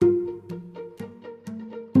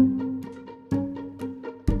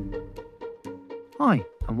Hi,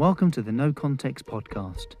 and welcome to the No Context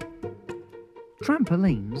podcast.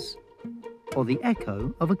 Trampolines, or the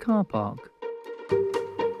echo of a car park.